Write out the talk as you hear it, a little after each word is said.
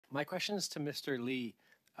My question is to Mr. Lee.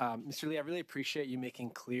 Mr. Lee, I really appreciate you making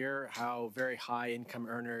clear how very high income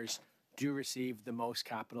earners do receive the most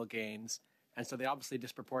capital gains. And so they obviously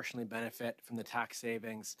disproportionately benefit from the tax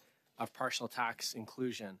savings of partial tax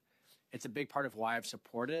inclusion. It's a big part of why I've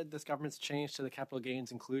supported this government's change to the capital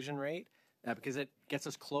gains inclusion rate, because it gets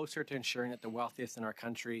us closer to ensuring that the wealthiest in our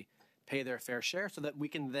country pay their fair share so that we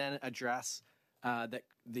can then address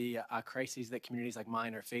the crises that communities like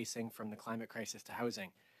mine are facing, from the climate crisis to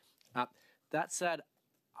housing. That said,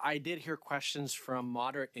 I did hear questions from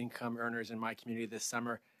moderate income earners in my community this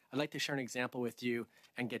summer. I'd like to share an example with you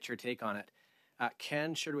and get your take on it.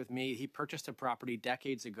 Ken shared with me he purchased a property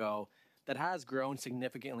decades ago that has grown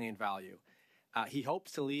significantly in value. He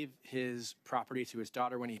hopes to leave his property to his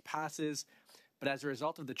daughter when he passes, but as a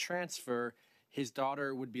result of the transfer, his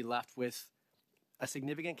daughter would be left with a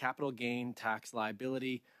significant capital gain tax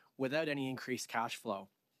liability without any increased cash flow.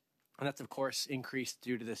 And that's, of course, increased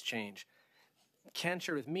due to this change. Ken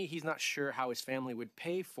shared with me he's not sure how his family would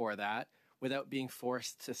pay for that without being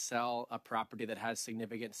forced to sell a property that has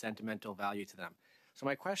significant sentimental value to them. So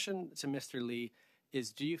my question to Mr. Lee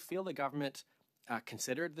is, do you feel the government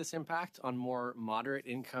considered this impact on more moderate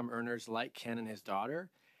income earners like Ken and his daughter?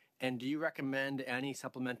 And do you recommend any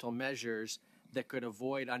supplemental measures that could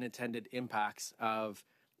avoid unintended impacts of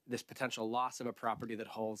this potential loss of a property that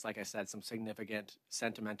holds, like I said, some significant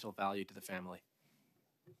sentimental value to the family?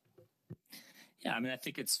 Yeah, I mean, I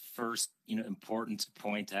think it's first, important to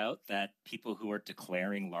point out that people who are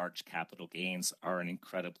declaring large capital gains are an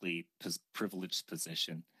incredibly privileged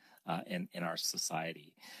position in our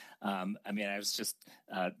society. I mean, I was just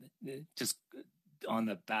on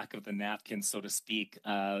the back of the napkin, so to speak,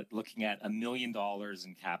 looking at $1 million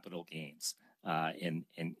in capital gains in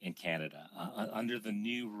Canada. Under the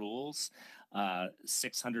new rules,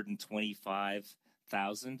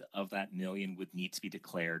 625,000 of that million would need to be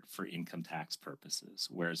declared for income tax purposes,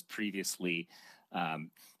 whereas previously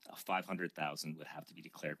 500,000 would have to be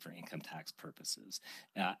declared for income tax purposes.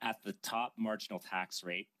 At the top marginal tax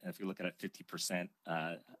rate, if you look at it 50%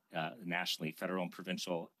 nationally, federal and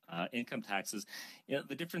provincial income taxes,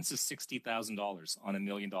 the difference is $60,000 on $1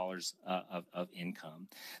 million of income.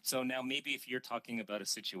 So now maybe if you're talking about a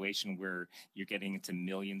situation where you're getting into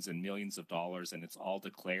millions and millions of dollars and it's all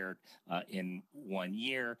declared in 1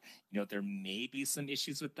 year, there may be some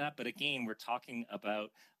issues with that. But again, we're talking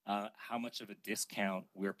about how much of a discount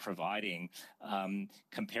we're providing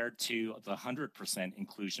compared to the 100%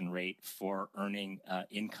 inclusion rate for earning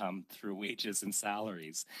income through wages and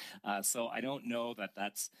salaries. So I don't know that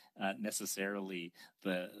that's necessarily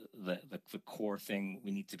the core thing we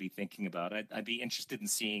need to be thinking about. I'd be interested in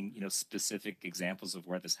seeing specific examples of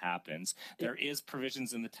where this happens. There is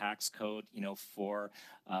provisions in the tax code for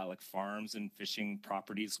like farms and fishing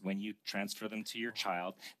properties. When you transfer them to your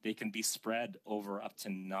child, they can be spread over up to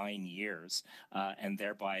 9 years, and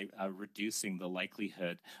thereby reducing the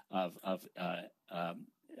likelihood of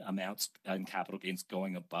amounts in capital gains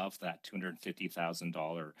going above that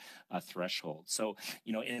 $250,000 threshold. So,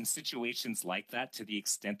 in situations like that, to the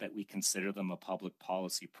extent that we consider them a public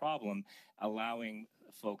policy problem, allowing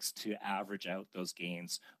folks to average out those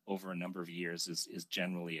gains over a number of years is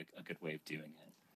generally a good way of doing it.